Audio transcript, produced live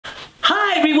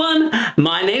everyone,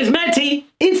 my name's Matty.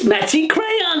 It's Matty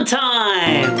Crayon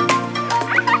time.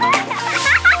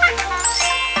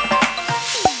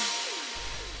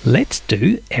 Let's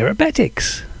do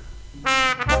aerobatics.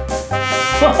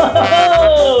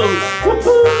 Whoa!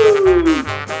 Woohoo!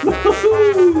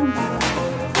 Woohoo!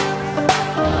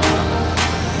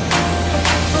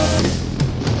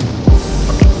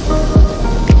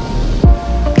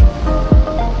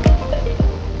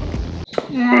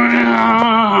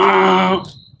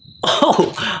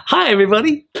 Oh, hi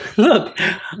everybody. Look,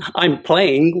 I'm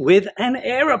playing with an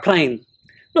aeroplane.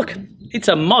 Look, it's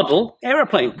a model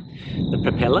aeroplane. The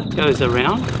propeller goes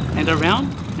around and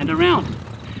around and around.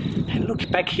 And look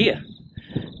back here.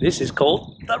 This is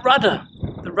called the rudder.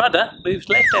 The rudder moves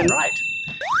left and right.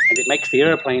 And it makes the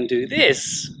aeroplane do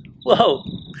this. Whoa.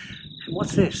 And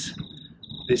what's this?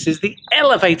 This is the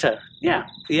elevator. Yeah,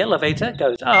 the elevator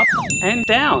goes up and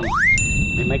down.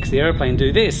 It makes the aeroplane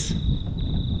do this.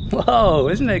 Whoa,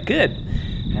 isn't that good?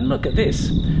 And look at this.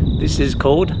 This is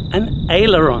called an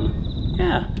aileron.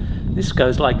 Yeah, this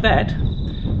goes like that.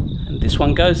 And this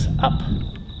one goes up.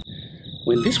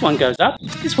 When this one goes up,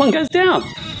 this one goes down.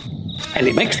 And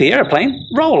it makes the aeroplane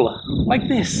roll like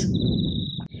this.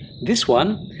 This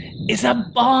one is a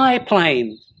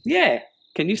biplane. Yeah,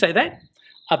 can you say that?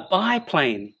 A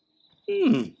biplane.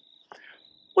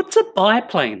 What's a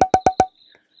biplane?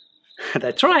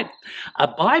 That's right. A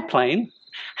biplane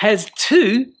has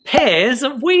two pairs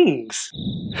of wings.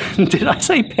 Did I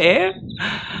say pair?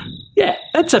 Yeah,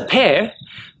 that's a pair,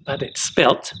 but it's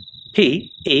spelt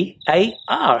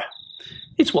P-E-A-R.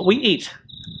 It's what we eat.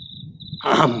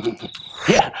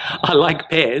 Yeah, I like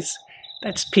pears.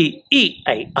 That's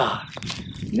P-E-A-R.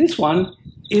 This one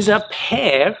is a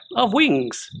pair of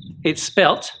wings. It's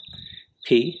spelt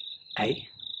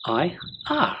P-A-I-R.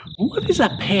 What is a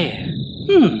pair?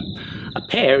 A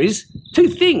pair is two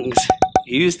things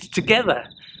used together.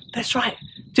 That's right.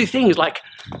 Two things like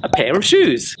a pair of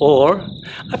shoes or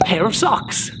a pair of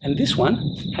socks. And this one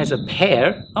has a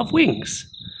pair of wings.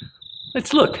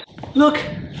 Let's look. Look.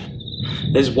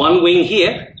 There's one wing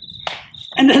here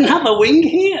and another wing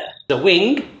here. A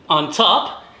wing on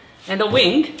top and a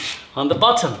wing on the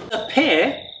bottom. A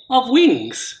pair of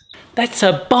wings. That's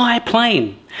a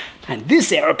biplane. And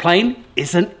this aeroplane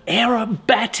is an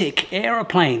aerobatic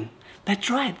aeroplane. That's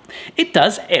right. It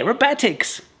does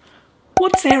aerobatics.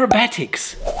 What's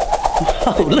aerobatics?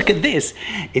 Oh, look at this.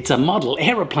 It's a model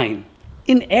aeroplane.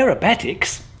 In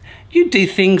aerobatics, you do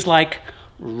things like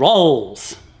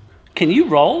rolls. Can you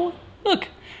roll? Look,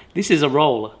 this is a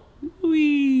roll.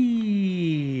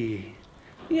 Whee!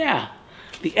 Yeah,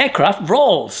 the aircraft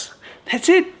rolls. That's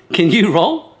it. Can you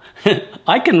roll?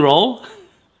 I can roll.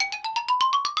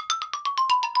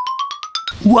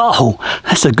 Whoa,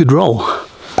 that's a good roll.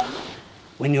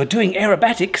 When you're doing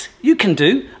aerobatics, you can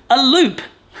do a loop.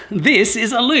 This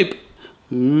is a loop.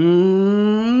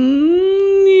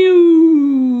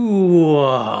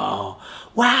 Whoa.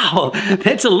 Wow,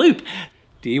 that's a loop.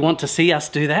 Do you want to see us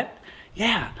do that?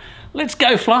 Yeah, let's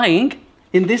go flying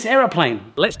in this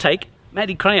aeroplane. Let's take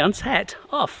Matty Crayon's hat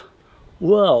off.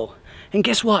 Whoa, and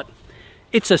guess what?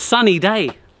 It's a sunny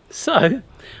day, so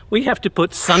we have to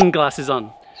put sunglasses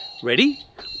on. Ready?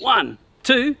 1,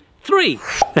 2, 3.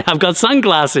 I've got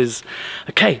sunglasses.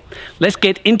 Okay, let's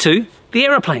get into the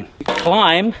aeroplane.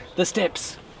 Climb the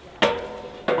steps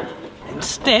and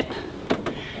step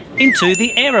into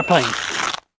the aeroplane.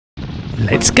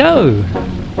 Let's go.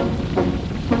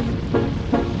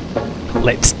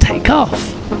 Let's take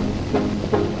off.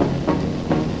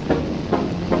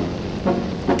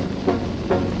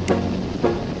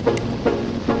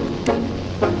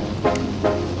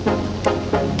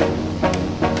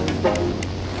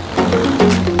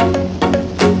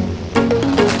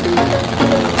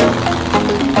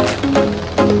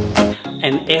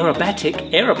 An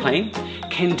aerobatic aeroplane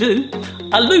can do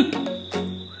a loop.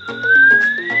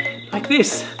 Like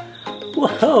this.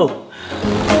 Whoa.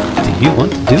 Do you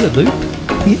want to do a loop?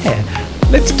 Yeah,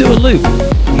 let's do a loop.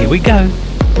 Here we go.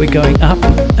 We're going up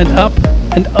and up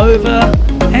and over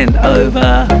and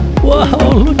over. Whoa,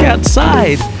 look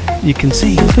outside. You can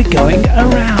see we're going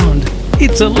around.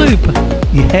 It's a loop.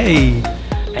 Yay.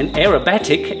 An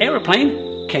aerobatic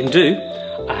aeroplane can do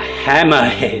a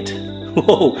hammerhead.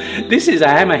 Whoa, this is a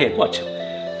hammerhead. Watch.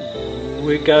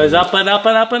 It goes up and up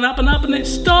and up and up and up and it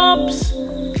stops.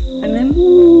 And then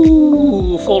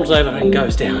woo, falls over and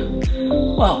goes down.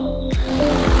 Wow.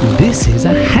 This is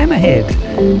a hammerhead.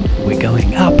 We're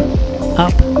going up,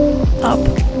 up, up,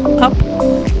 up,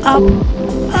 up,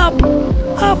 up,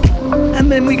 up. And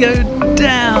then we go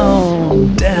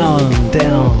down, down,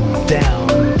 down,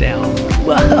 down, down.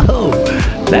 Whoa,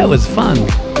 that was fun.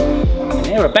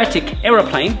 An aerobatic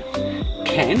aeroplane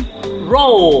can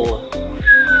roll.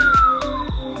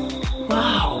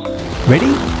 Wow.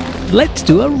 Ready? Let's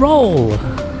do a roll.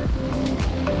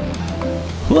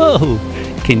 Whoa,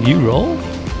 can you roll?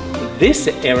 This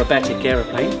aerobatic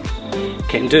aeroplane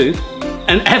can do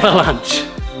an avalanche.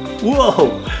 Whoa,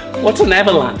 what's an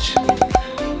avalanche?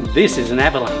 This is an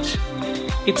avalanche.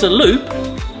 It's a loop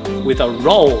with a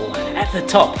roll at the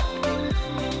top.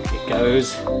 It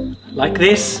goes like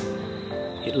this,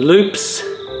 it loops,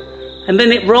 and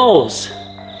then it rolls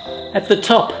at the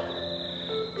top.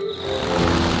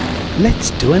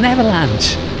 Let's do an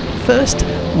avalanche. First,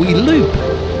 we loop,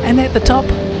 and at the top,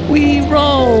 we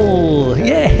roll.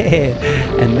 Yeah,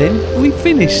 and then we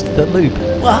finish the loop.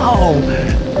 Wow.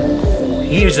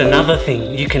 Here's another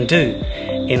thing you can do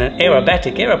in an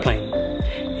aerobatic aeroplane.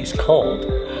 It's called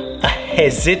a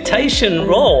hesitation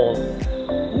roll.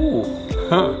 Ooh,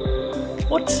 huh.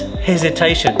 What's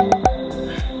hesitation?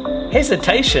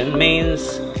 Hesitation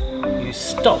means you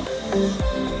stop,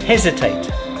 hesitate,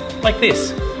 like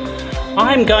this.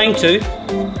 I'm going to,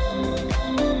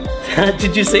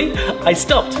 did you see? I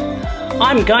stopped.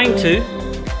 I'm going to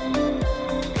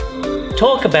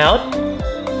talk about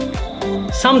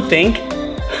something.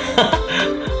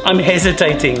 I'm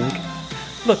hesitating.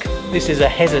 Look, this is a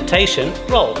hesitation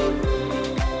roll.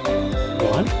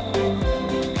 1,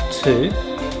 2,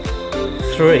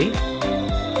 3,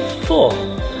 4.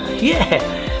 Yeah,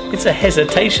 it's a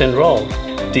hesitation roll.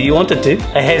 Do you want to do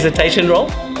a hesitation roll?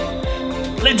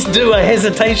 Let's do a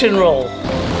hesitation roll.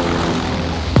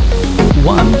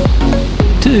 1,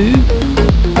 2,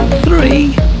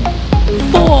 3,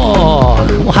 4.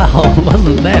 Wow,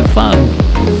 wasn't that fun?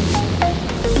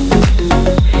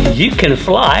 You can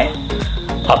fly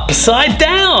upside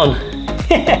down.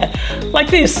 Yeah, like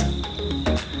this.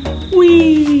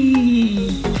 Whee!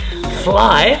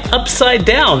 Fly upside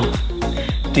down.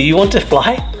 Do you want to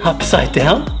fly upside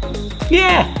down?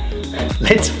 Yeah,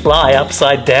 let's fly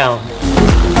upside down.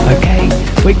 Okay,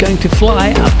 we're going to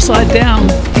fly upside down.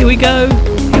 Here we go.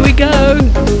 Here we go.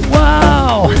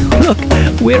 Wow, look,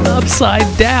 we're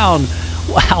upside down.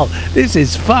 Wow, this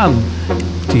is fun.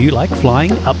 Do you like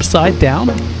flying upside down?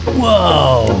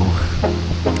 Whoa.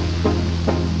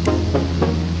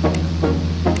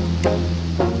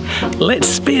 Let's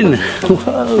spin.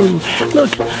 Whoa,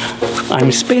 look,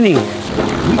 I'm spinning.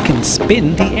 We can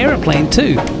spin the aeroplane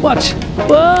too. Watch.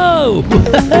 Whoa,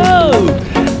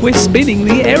 whoa. We're spinning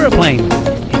the aeroplane.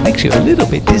 It makes you a little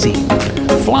bit dizzy.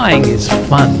 Flying is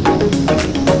fun.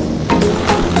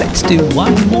 Let's do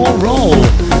one more roll.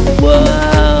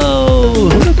 Whoa,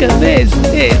 look at this.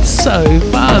 It's so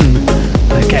fun.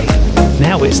 Okay,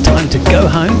 now it's time to go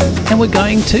home and we're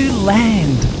going to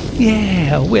land.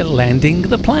 Yeah, we're landing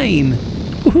the plane.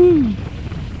 Woohoo!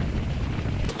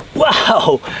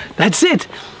 Wow, that's it.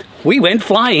 We went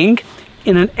flying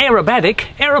in an aerobatic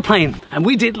aeroplane and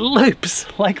we did loops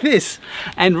like this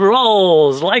and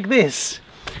rolls like this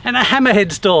and a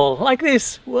hammerhead stall like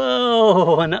this.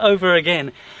 Whoa, and over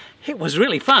again. It was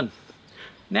really fun.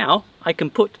 Now I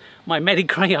can put my Matty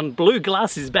Crayon blue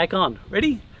glasses back on.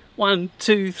 Ready? 1,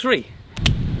 2, 3.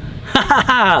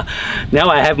 Now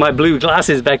I have my blue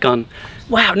glasses back on.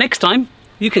 Wow, next time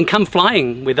you can come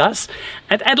flying with us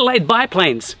at Adelaide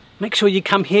Biplanes. Make sure you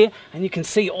come here and you can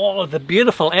see all of the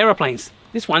beautiful aeroplanes.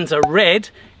 This one's a red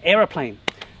aeroplane.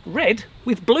 Red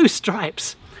with blue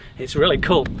stripes. It's really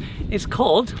cool. It's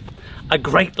called a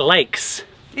Great Lakes.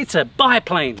 It's a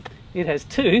biplane. It has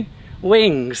 2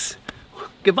 wings.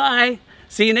 Goodbye.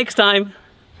 See you next time.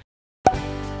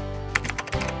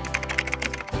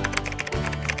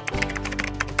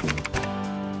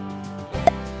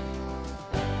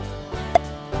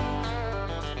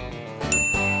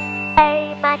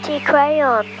 Hey, Matty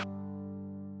Crayon.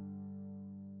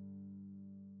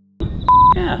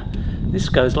 Yeah, this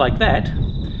goes like that,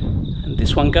 and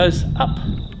this one goes up.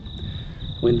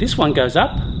 When this one goes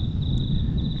up,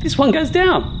 this one goes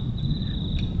down.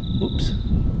 Oops.